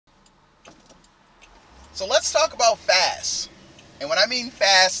So let's talk about FaaS. And when I mean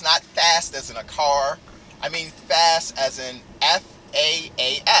FaaS, not fast as in a car, I mean FaaS as in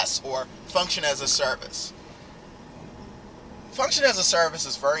FaaS, or function as a service. Function as a service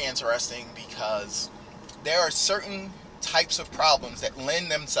is very interesting because there are certain types of problems that lend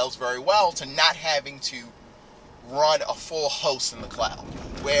themselves very well to not having to run a full host in the cloud.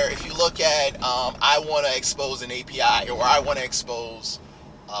 Where if you look at, I want to expose an API, or I want to expose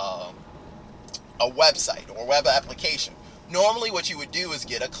a website or web application. Normally what you would do is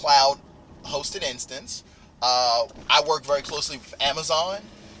get a cloud hosted instance. I work very closely with Amazon,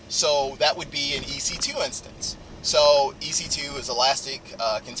 so that would be an EC2 instance. So EC2 is Elastic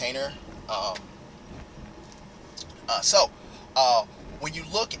Container. When you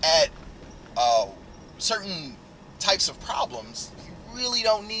look at certain types of problems, you really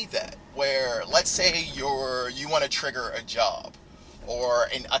don't need that. Where, let's say you want to trigger a job, or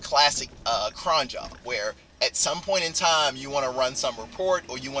a classic cron job, where at some point in time you want to run some report,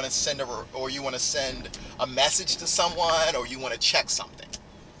 or you want to send a message to someone, or you want to check something.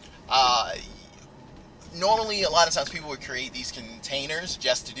 Normally, a lot of times people would create these containers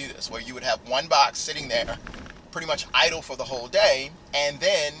just to do this, where you would have one box sitting there pretty much idle for the whole day, and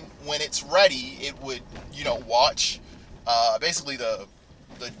then when it's ready, it would, watch. Basically, the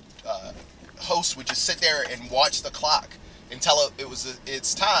host would just sit there and watch the clock until it was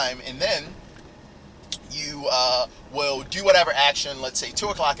its time, and then you will do whatever action, let's say 2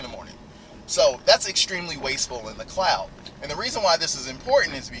 o'clock in the morning. So that's extremely wasteful in the cloud. And the reason why this is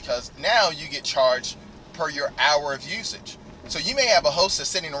important is because now you get charged per your hour of usage. So you may have a host that's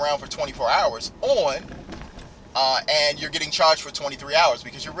sitting around for 24 hours on, and you're getting charged for 23 hours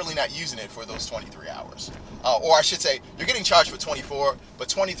because you're really not using it for those 23 hours. Or I should say, you're getting charged for 24, but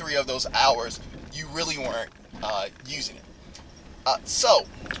 23 of those hours you really weren't using it.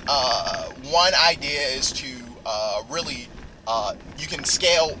 One idea is to really, you can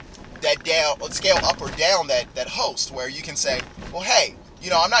scale up or down that host, where you can say, well, hey,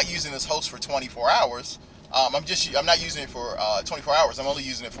 I'm not using this host for 24 hours. I'm not using it for 24 hours. I'm only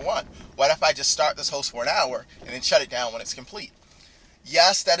using it for 1. What if I just start this host for an hour and then shut it down when it's complete?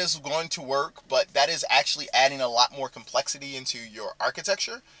 Yes, that is going to work, but that is actually adding a lot more complexity into your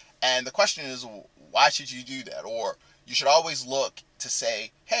architecture. And the question is, why should you do that? Or you should always look to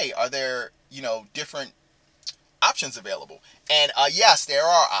say, hey, are there, different options available? And yes, there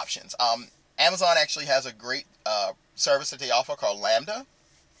are options. Amazon actually has a great service that they offer called Lambda.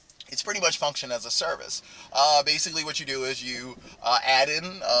 It's pretty much function as a service. Basically what you do is you add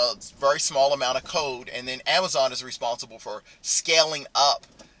in a very small amount of code, and then Amazon is responsible for scaling up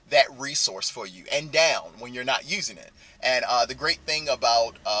that resource for you and down when you're not using it. And the great thing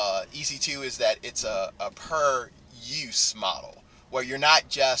about EC2 is that it's a per use model, where you're not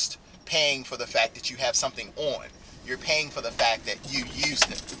just paying for the fact that you have something on. You're paying for the fact that you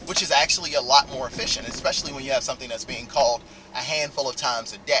used it, which is actually a lot more efficient, especially when you have something that's being called a handful of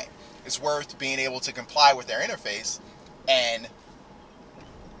times a day. It's worth being able to comply with their interface and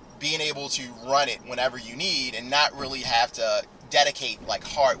being able to run it whenever you need, and not really have to dedicate like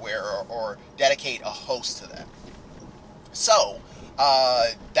hardware or dedicate a host to that. So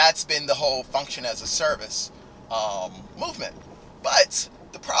that's been the whole function as a service movement. But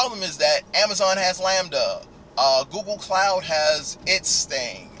the problem is that Amazon has Lambda, Google Cloud has its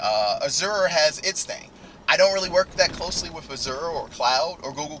thing, Azure has its thing. I don't really work that closely with Azure or Cloud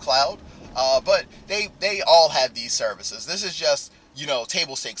or Google Cloud, but they all have these services. This is just,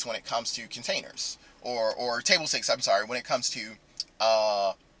 table stakes when it comes to containers, or table stakes, I'm sorry, when it comes to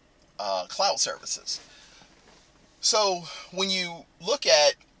cloud services. So when you look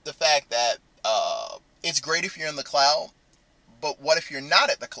at the fact that it's great if you're in the cloud, but what if you're not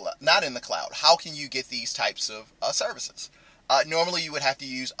in the cloud? How can you get these types of services? Normally you would have to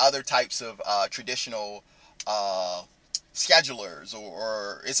use other types of traditional schedulers,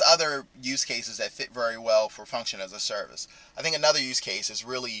 or it's other use cases that fit very well for function as a service. I think another use case is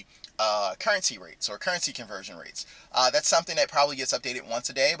really currency rates or currency conversion rates. That's something that probably gets updated once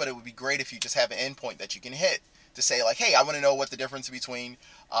a day, but it would be great if you just have an endpoint that you can hit to say, like, hey, I want to know what the difference between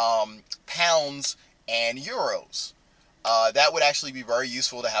pounds and euros. That would actually be very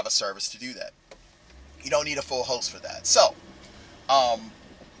useful to have a service to do that. You don't need a full host for that. So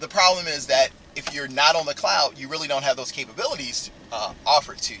the problem is that if you're not on the cloud, you really don't have those capabilities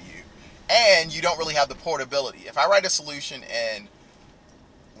offered to you, and you don't really have the portability. If I write a solution in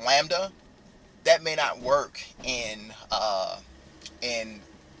Lambda, that may not work in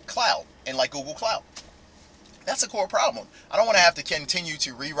cloud, in like Google Cloud. That's a core problem. I don't want to have to continue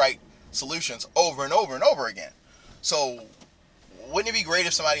to rewrite solutions over and over and over again. So wouldn't it be great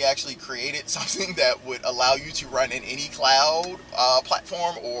if somebody actually created something that would allow you to run in any cloud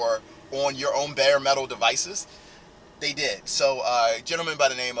platform or on your own bare metal devices? They did. So a gentleman by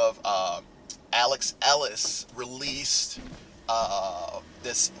the name of Alex Ellis released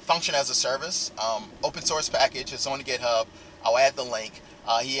this function as a service open source package. It's on GitHub. I'll add the link.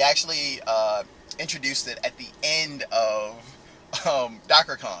 He actually introduced it at the end of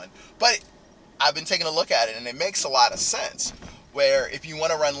DockerCon, but I've been taking a look at it, and it makes a lot of sense. Where if you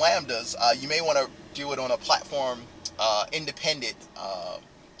want to run lambdas, you may want to do it on a platform independent,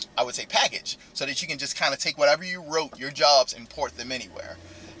 I would say, package, so that you can just kind of take whatever you wrote, your jobs, and port them anywhere.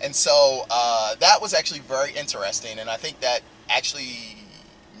 And so that was actually very interesting, and I think that actually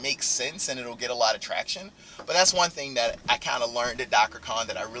makes sense, and it'll get a lot of traction. But that's one thing that I kind of learned at DockerCon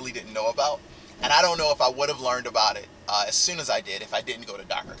that I really didn't know about, and I don't know if I would have learned about it as soon as I did if I didn't go to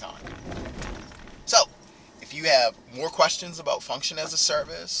DockerCon. So if you have more questions about function as a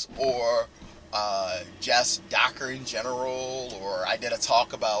service, or just Docker in general, or I did a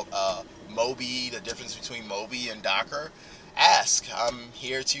talk about Moby, the difference between Moby and Docker, ask. I'm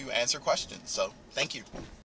here to answer questions. So thank you.